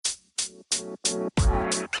ส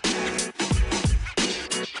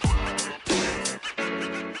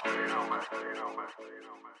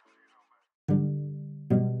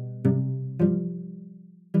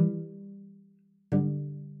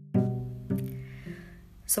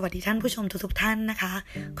วัสดีท่านผู้ชมทุกท่านนะคะ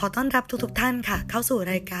ขอต้อนรับทุกท่านค่ะเข้าสู่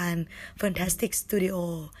รายการ Fantastic Studio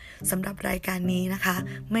สำหรับรายการนี้นะคะ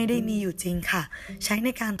ไม่ได้มีอยู่จริงค่ะใช้ใน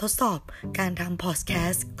การทดสอบการทำพอดแค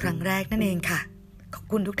สต์ครั้งแรกนั่นเองค่ะขอบ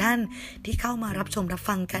คุณทุกท่านที่เข้ามารับชมรับ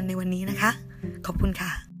ฟังกันในวันนี้นะคะขอบคุณค่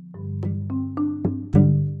ะ